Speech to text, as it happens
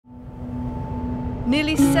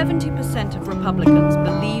Nearly 70% of Republicans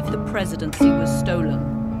believe the presidency was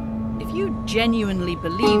stolen. If you genuinely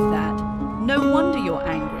believe that, no wonder you're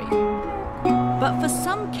angry. But for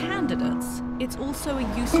some candidates, it's also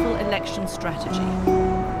a useful election strategy.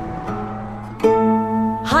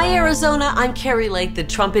 Hi Arizona, I'm Kari Lake, the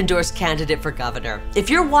Trump-endorsed candidate for governor. If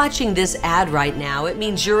you're watching this ad right now, it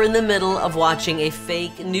means you're in the middle of watching a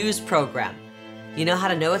fake news program. You know how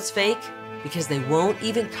to know it's fake? Because they won't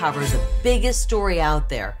even cover the biggest story out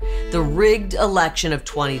there, the rigged election of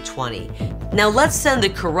 2020. Now let's send the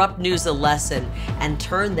corrupt news a lesson and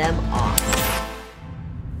turn them off.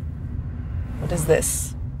 What is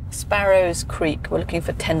this? Sparrows Creek. We're looking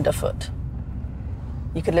for tenderfoot.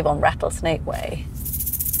 You could live on Rattlesnake Way.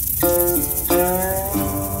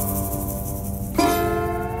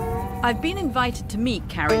 I've been invited to meet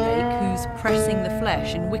Kari Lake, who's pressing the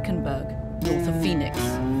flesh in Wickenburg, north of Phoenix.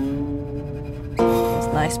 There's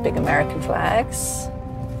nice big American flags.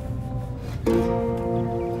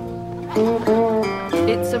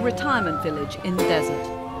 It's a retirement village in the desert.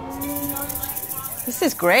 This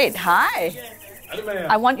is great. Hi.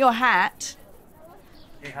 I want your hat.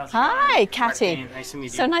 Hi, Catty. Nice to meet you.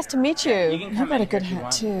 So nice to meet you. How about a good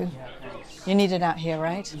hat, too? You need it out here,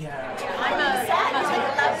 right?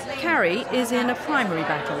 Kari is in a primary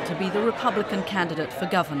battle to be the Republican candidate for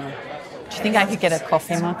governor. Do you think I could get a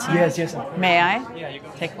coffee, Martin? Yes. May I?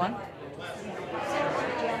 Take one?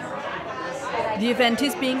 The event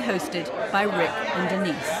is being hosted by Rick and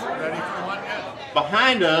Denise.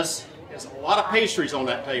 Behind us is a lot of pastries on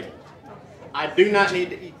that table. I do not need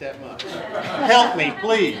to eat that much. Help me,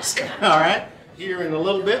 please. All right. Here in a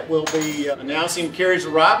little bit, we'll be announcing Kari's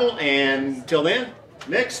arrival, and until then,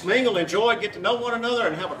 mix, mingle, enjoy, get to know one another,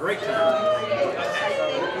 and have a great time.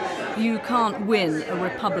 You can't win a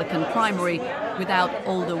Republican primary without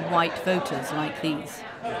older white voters like these.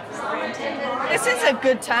 This is a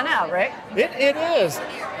good turnout, Rick. It is.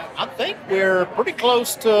 I think we're pretty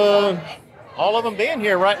close to all of them being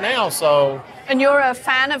here right now, so. And you're a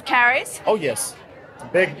fan of Kari's? Oh, yes.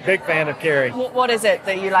 Big fan of Kari. What is it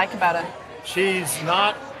that you like about her? She's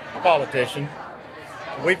not a politician.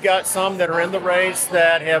 We've got some that are in the race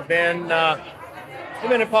that have been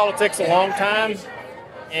in politics a long time,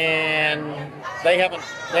 and they haven't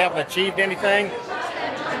achieved anything.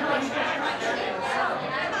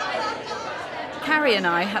 Kari and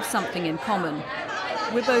I have something in common.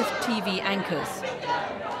 We're both TV anchors.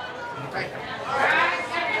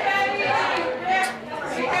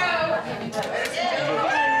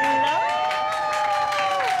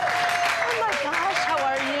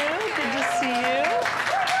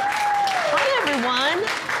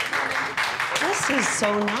 This is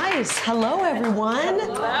so nice. Hello, everyone.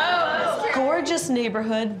 Hello. Gorgeous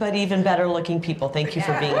neighborhood, but even better looking people. Thank you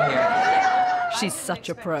for being here. She's such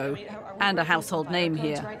a pro and a household name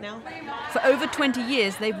here. For over 20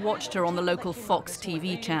 years, they've watched her on the local Fox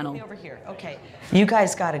TV channel. Okay. You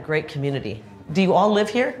guys got a great community. Do you all live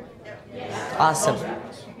here? Awesome.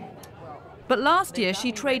 But last year,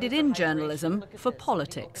 she traded in journalism for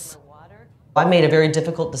politics. I made a very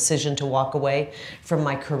difficult decision to walk away from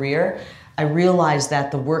my career. I realized that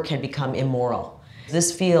the work had become immoral.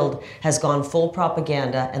 This field has gone full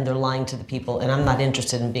propaganda, and they're lying to the people, and I'm not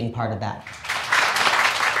interested in being part of that.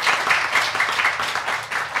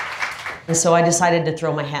 And so I decided to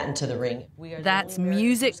throw my hat into the ring. That's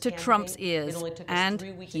music to Trump's ears, and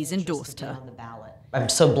he's endorsed her. I'm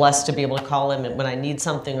so blessed to be able to call him when I need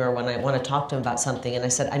something or when I want to talk to him about something. And I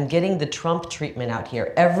said, I'm getting the Trump treatment out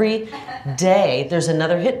here. Every day, there's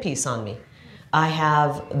another hit piece on me. I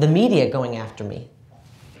have the media going after me.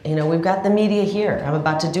 You know, we've got the media here. I'm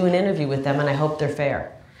about to do an interview with them, and I hope they're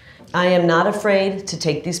fair. I am not afraid to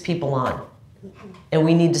take these people on, and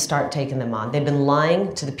we need to start taking them on. They've been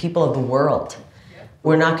lying to the people of the world.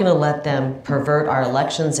 We're not going to let them pervert our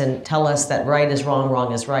elections and tell us that right is wrong,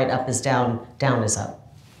 wrong is right, up is down, down is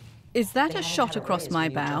up. Is that a shot across my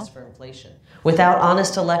bow? Without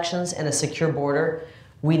honest elections and a secure border,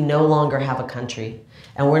 we no longer have a country.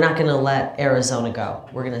 And we're not going to let Arizona go.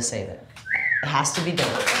 We're going to save it. It has to be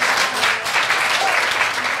done.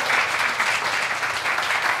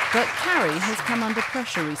 But Kari has come under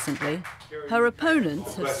pressure recently. Her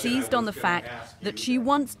opponents have seized on the fact that she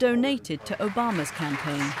once donated to Obama's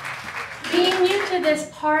campaign. Being new to this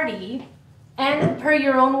party, and per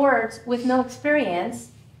your own words, with no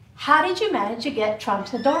experience, how did you manage to get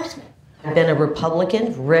Trump's endorsement? I've been a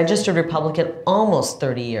Republican, registered Republican, almost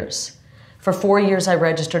 30 years. For 4 years, I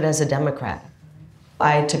registered as a Democrat.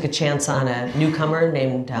 I took a chance on a newcomer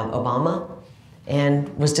named Obama and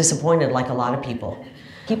was disappointed like a lot of people.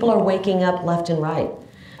 People are waking up left and right.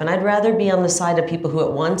 And I'd rather be on the side of people who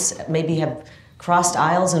at once maybe have crossed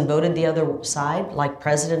aisles and voted the other side, like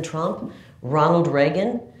President Trump, Ronald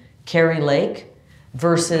Reagan, Carrie Lake,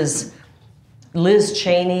 versus Liz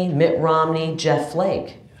Cheney, Mitt Romney, Jeff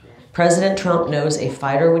Flake. President Trump knows a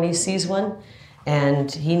fighter when he sees one,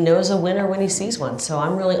 and he knows a winner when he sees one. So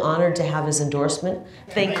I'm really honored to have his endorsement.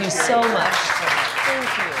 Thank you so much.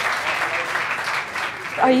 Thank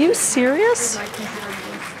you. Are you serious?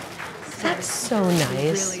 That's so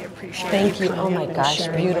nice. Really appreciate it. Thank you. Oh my gosh,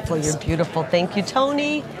 beautiful. You're beautiful. Thank you,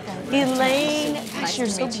 Tony. Elaine. Gosh, you're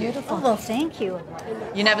so beautiful. Well, thank you.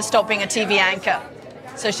 You never stop being a TV anchor.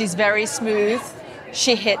 So she's very smooth.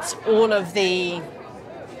 She hits all of the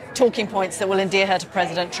talking points that will endear her to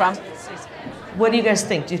President Trump. What do you guys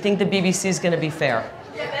think? Do you think the BBC is going to be fair?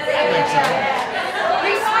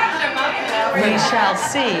 We shall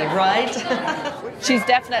see, right? She's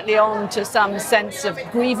definitely on to some sense of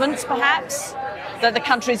grievance, perhaps, that the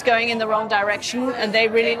country's going in the wrong direction, and they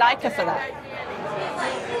really like her for that.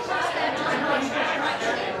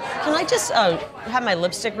 Can I just have my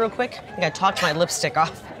lipstick real quick? I think I talked my lipstick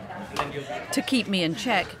off. To keep me in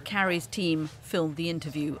check, Carrie's team filmed the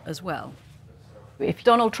interview as well. If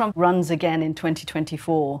Donald Trump runs again in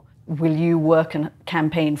 2024, will you work and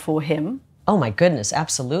campaign for him? Oh my goodness,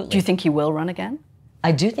 absolutely. Do you think he will run again?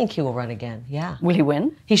 I do think he will run again, yeah. Will he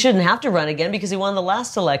win? He shouldn't have to run again because he won the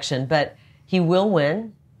last election, but he will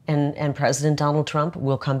win, and President Donald Trump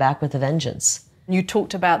will come back with a vengeance. You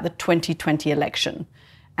talked about the 2020 election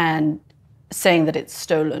and saying that it's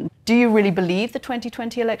stolen. Do you really believe the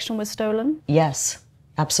 2020 election was stolen? Yes,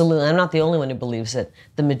 absolutely. I'm not the only one who believes it.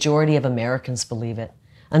 The majority of Americans believe it.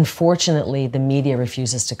 Unfortunately, the media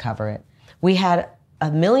refuses to cover it. We had a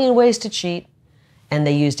million ways to cheat, and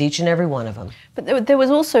they used each and every one of them. But there was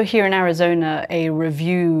also here in Arizona a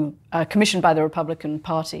review commissioned by the Republican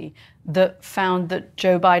Party that found that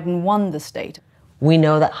Joe Biden won the state. We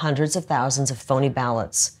know that hundreds of thousands of phony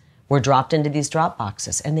ballots were dropped into these drop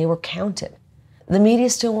boxes, and they were counted. The media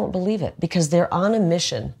still won't believe it because they're on a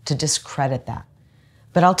mission to discredit that.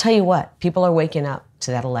 But I'll tell you what, people are waking up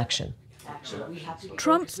to that election.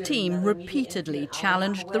 Trump's team repeatedly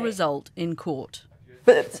challenged the result in court.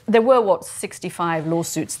 But there were, what, 65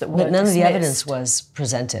 lawsuits that were But none of the dismissed. evidence was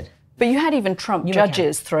presented. But you had even Trump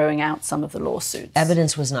judges throwing out some of the lawsuits.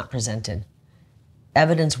 Evidence was not presented.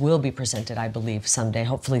 Evidence will be presented, I believe, someday,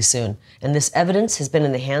 hopefully soon. And this evidence has been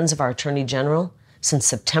in the hands of our Attorney General since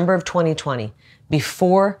September of 2020,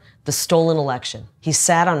 before the stolen election. He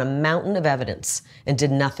sat on a mountain of evidence and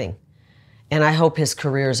did nothing. And I hope his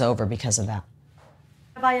career is over because of that.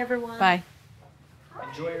 Bye, everyone. Bye.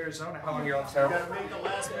 Enjoy Arizona. How long are you on Sarah? The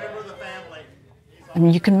last member of the family. I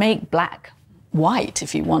mean, you can make black white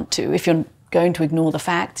if you want to. If you're going to ignore the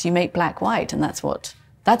facts, you make black white, and that's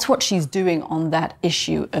what she's doing on that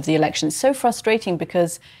issue of the election. It's so frustrating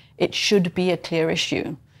because it should be a clear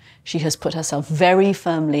issue. She has put herself very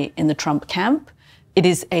firmly in the Trump camp. It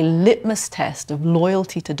is a litmus test of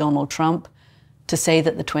loyalty to Donald Trump to say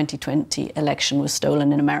that the 2020 election was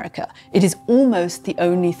stolen in America. It is almost the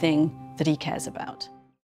only thing that he cares about.